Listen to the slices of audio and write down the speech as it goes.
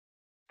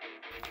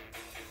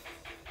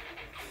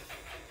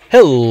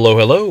Hello,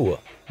 hello!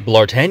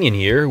 Bl'Artagnan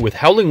here with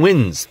Howling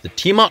Winds, the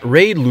Tiamat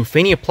Raid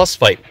Lufania Plus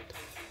fight.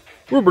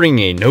 We're bringing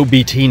a no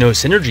BT, no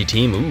synergy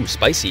team, ooh,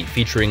 spicy,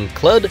 featuring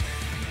Clud,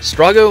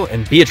 Strago,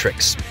 and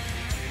Beatrix.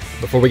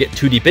 Before we get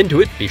too deep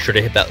into it, be sure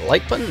to hit that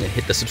like button and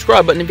hit the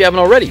subscribe button if you haven't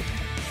already.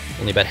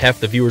 Only about half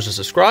the viewers are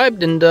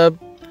subscribed, and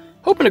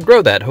hoping to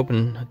grow that,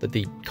 hoping that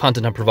the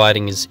content I'm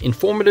providing is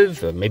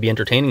informative, maybe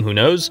entertaining, who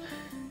knows,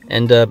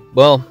 and,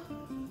 well,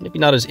 maybe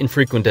not as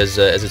infrequent as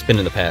it's been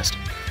in the past.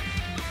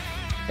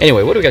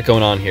 Anyway, what do we got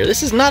going on here?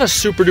 This is not a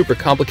super-duper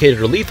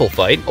complicated or lethal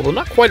fight, although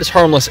not quite as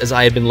harmless as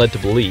I had been led to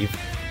believe.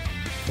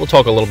 We'll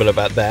talk a little bit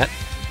about that.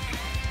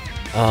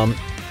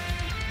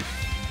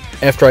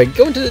 After I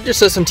go into just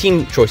some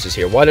team choices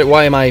here,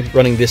 why am I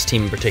running this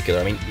team in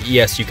particular? I mean,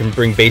 yes, you can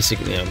bring basic,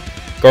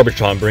 garbage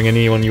time, bring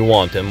anyone you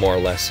want, more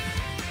or less.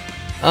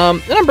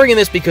 And I'm bringing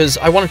this because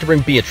I wanted to bring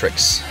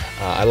Beatrix.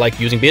 I like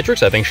using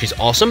Beatrix, I think she's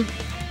awesome.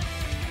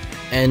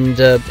 And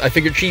I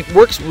figured she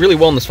works really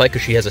well in this fight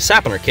because she has a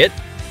sap on her kit.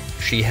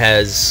 She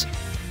has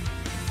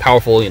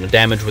powerful,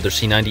 damage with her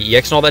C90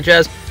 EX and all that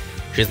jazz.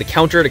 She has the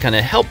counter to kind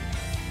of help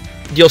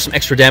deal some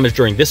extra damage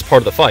during this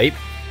part of the fight.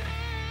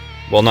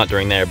 Well, not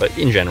during there, but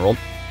in general.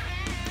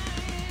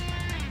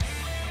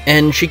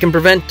 And she can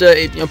prevent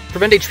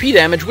HP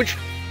damage, which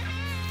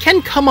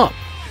can come up.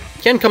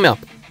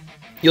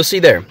 You'll see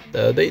there.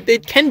 They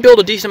can build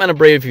a decent amount of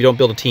Brave if you don't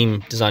build a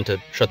team designed to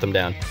shut them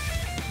down.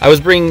 I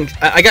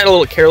got a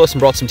little careless and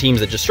brought some teams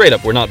that just straight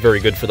up were not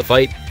very good for the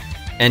fight,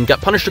 and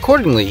got punished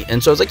accordingly,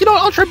 and so I was like,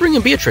 I'll try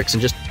bringing Beatrix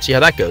and just see how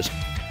that goes.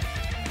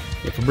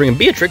 If we're bringing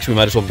Beatrix, we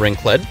might as well bring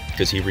Kled,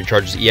 because he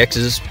recharges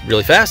EXs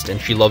really fast,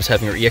 and she loves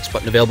having her EX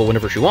button available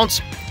whenever she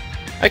wants.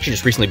 I actually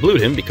just recently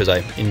blued him, because I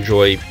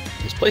enjoy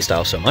his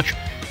playstyle so much,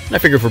 and I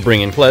figure if we're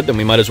bringing Kled, then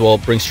we might as well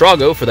bring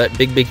Strago for that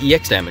big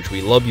EX damage.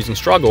 We love using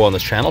Strago on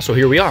this channel, so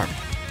here we are.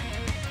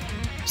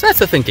 So that's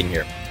the thinking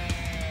here.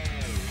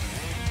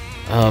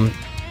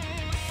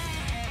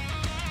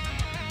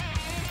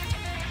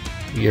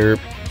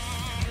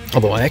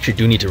 Although I actually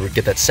do need to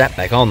get that sap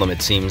back on them,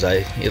 it seems.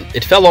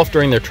 It fell off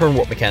during their turn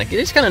warp mechanic. It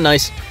is kind of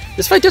nice.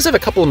 This fight does have a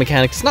couple of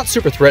mechanics. It's not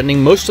super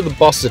threatening. Most of the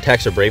boss's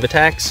attacks are brave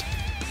attacks.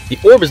 The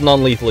orb is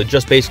non-lethal. It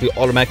just basically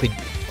automatically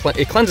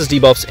cleanses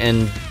debuffs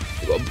and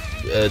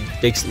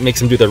makes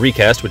them do their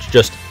recast, which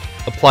just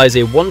applies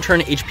a one-turn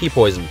HP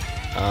poison.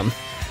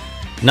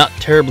 Not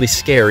terribly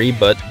scary,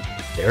 but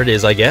there it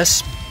is, I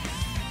guess.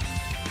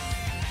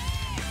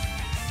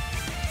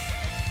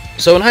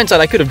 So in hindsight,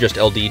 I could have just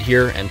LD'd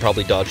here and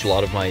probably dodged a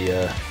lot of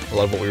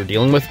what we were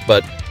dealing with,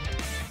 but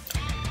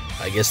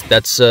I guess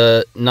that's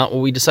not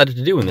what we decided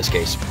to do in this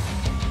case.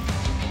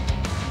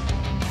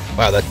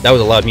 Wow, that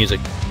was a loud music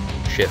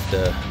shift.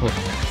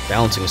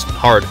 Balancing is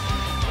hard.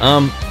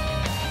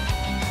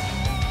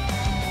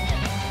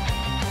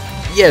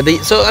 Yeah,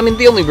 so I mean,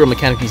 the only real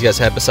mechanic these guys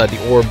have beside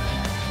the orb,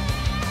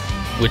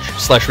 which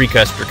 /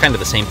 recast are kind of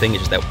the same thing,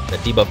 it's just that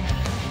debuff,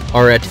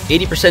 are at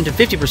 80% and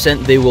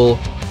 50%. They will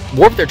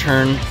warp their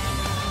turn,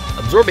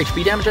 absorb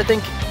HP damage, I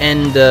think,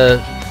 and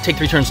take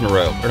 3 turns in a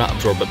row. Or not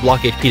absorb, but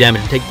block HP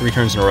damage and take 3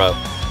 turns in a row.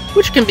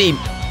 Which can be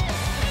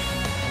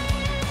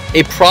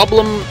a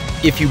problem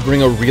if you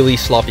bring a really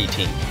sloppy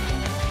team.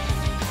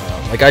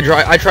 Like,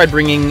 I tried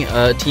bringing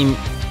a team...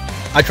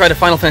 I tried a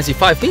Final Fantasy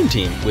V theme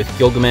team with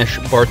Gilgamesh,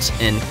 Bartz,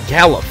 and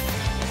Galuf.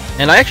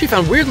 And I actually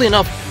found, weirdly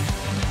enough,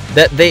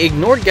 that they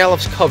ignored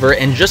Galuf's cover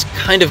and just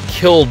kind of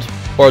killed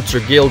Bartz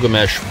or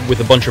Gilgamesh with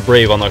a bunch of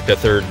Brave on, like, their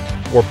 3rd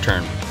warp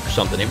turn or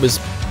something. It was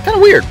kind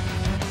of weird.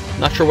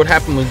 Not sure what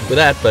happened with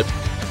that, but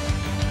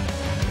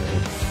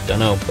don't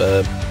know.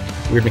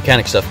 Weird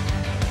mechanic stuff.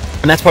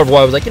 And that's part of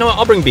why I was like,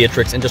 I'll bring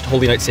Beatrix and just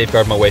Holy Knight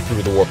safeguard my way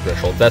through the warp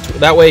threshold.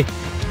 That way,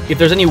 if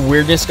there's any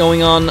weirdness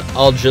going on,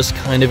 I'll just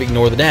kind of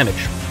ignore the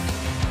damage.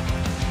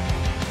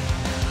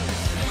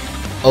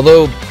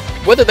 Although,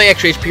 whether they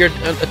actually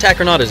HP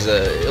attack or not is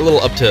a little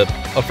up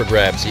for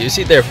grabs. You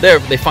see, there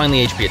they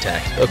finally HP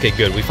attacked. Okay,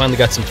 good. We finally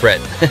got some threat.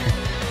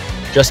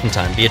 Just in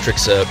time.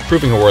 Beatrix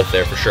proving her worth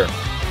there for sure.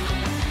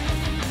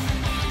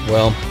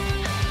 Well,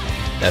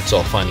 that's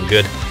all fine and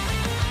good.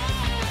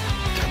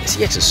 God, this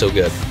EX is so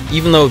good.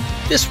 Even though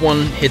this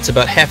one hits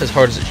about half as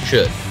hard as it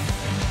should.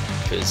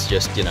 Because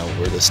just,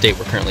 we're the state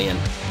we're currently in.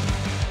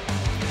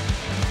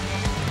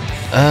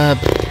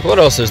 What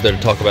else is there to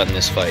talk about in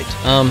this fight?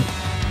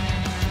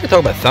 I talk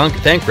about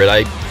Thancred.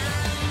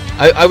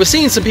 I was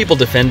seeing some people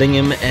defending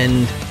him,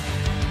 and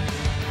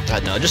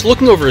God no, just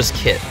looking over his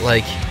kit,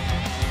 like,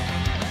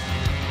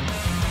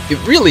 it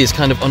really is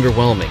kind of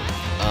underwhelming.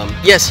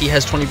 Yes, he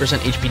has 20%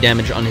 HP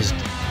damage on his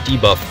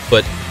debuff,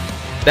 but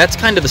that's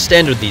kind of the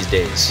standard these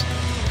days.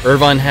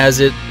 Irvine has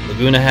it,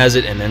 Laguna has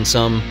it, and then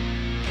some.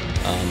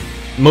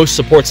 Most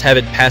supports have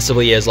it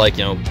passively as, like,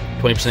 20%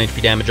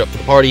 HP damage up for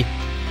the party.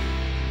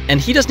 And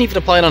he doesn't even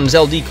apply it on his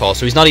LD call,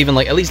 so he's not even,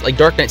 like, at least, like,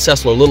 Dark Knight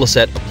Cecil or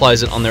Lilithset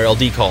applies it on their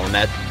LD call, and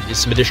that is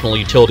some additional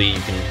utility you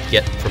can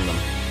get from them.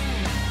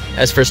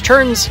 As for his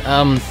turns,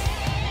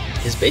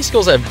 his base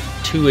skills have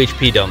 2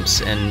 HP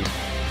dumps, and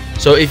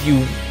so if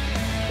you,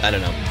 I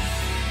don't know,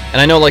 And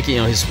I know, like, you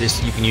know, you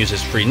can use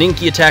his free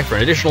Ninky attack for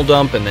an additional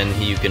dump, and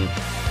then you can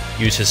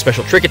use his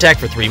special trick attack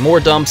for 3 more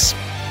dumps.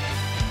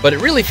 But it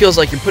really feels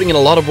like you're putting in a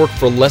lot of work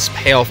for less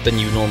payoff than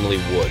you normally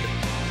would.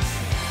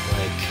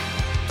 Like,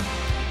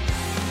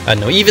 I don't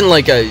know, even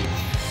like I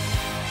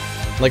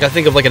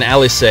think of like an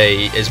Alice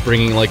as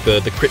bringing like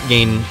the crit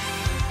gain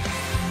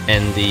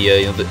and the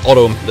you know,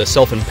 the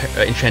self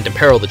enchant and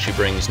peril that she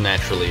brings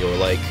naturally, or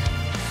like,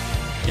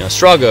 you know,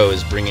 Strago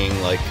is bringing,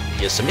 like,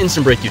 he has some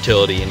instant break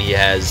utility, and he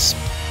has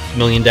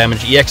million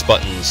damage EX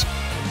buttons,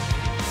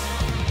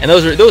 and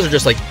those are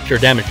just like pure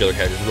damage dealer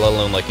characters, let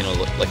alone, like, you know,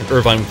 like an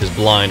Irvine with his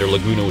blind or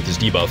Laguna with his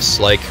debuffs.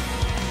 Like,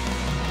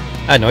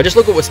 I don't know, I just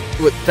look at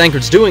what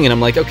Thancred's doing, and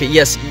I'm like, okay,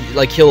 yes,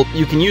 like,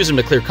 you can use him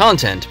to clear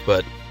content,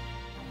 but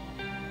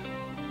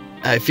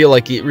I feel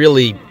like it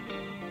really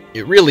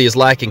is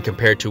lacking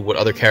compared to what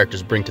other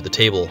characters bring to the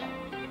table.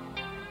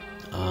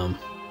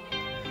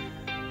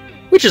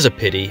 Which is a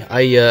pity.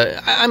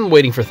 I'm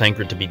waiting for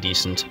Thancred to be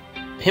decent.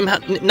 Him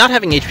not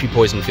having HP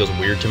poison feels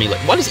weird to me.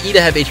 Like, why does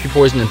Ida have HP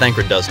poison and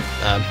Thancred doesn't?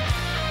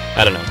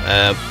 I don't know.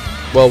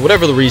 Well,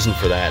 whatever the reason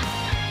for that,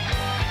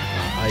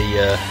 I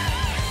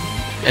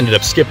ended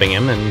up skipping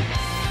him, and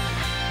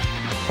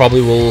probably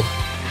will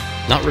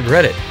not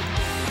regret it.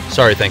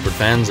 Sorry, Thancred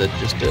fans.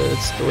 It's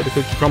the way the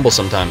cookie crumbles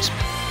sometimes.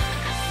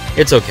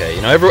 It's okay.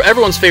 You know,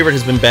 everyone's favorite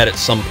has been bad at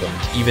some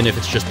point, even if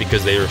it's just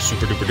because they are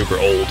super duper duper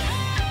old.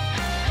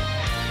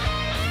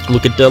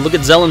 Look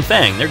at Zell and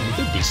Fang. They're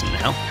decent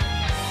now.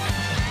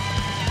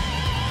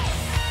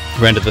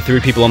 Granted, the 3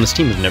 people on this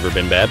team have never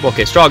been bad. Well,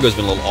 okay, Strago's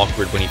been a little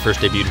awkward when he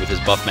first debuted with his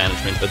buff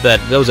management, but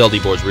those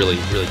LD boards really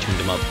tuned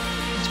him up.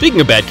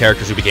 Speaking of bad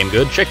characters who became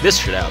good, check this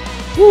shit out.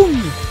 Woo!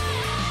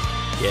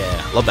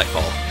 Yeah, love that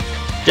call.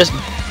 Just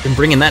been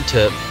bringing that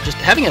to just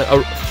having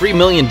a 2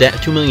 million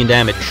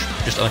damage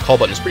just on a call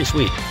button is pretty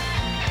sweet.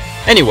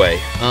 Anyway,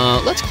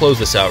 let's close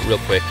this out real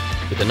quick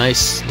with a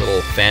nice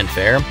little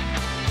fanfare.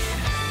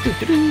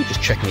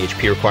 Just checking the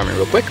HP requirement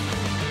real quick.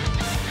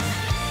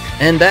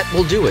 And that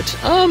will do it.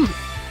 I'm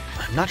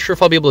not sure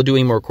if I'll be able to do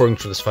any more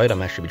recordings for this fight.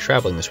 I'm actually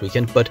traveling this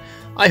weekend, but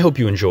I hope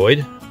you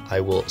enjoyed.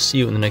 I will see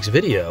you in the next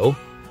video.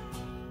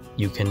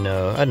 You can,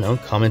 I don't know,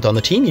 comment on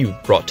the team you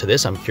brought to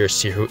this. I'm curious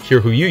to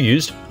hear who you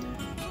used.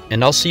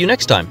 And I'll see you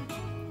next time.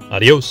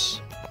 Adios.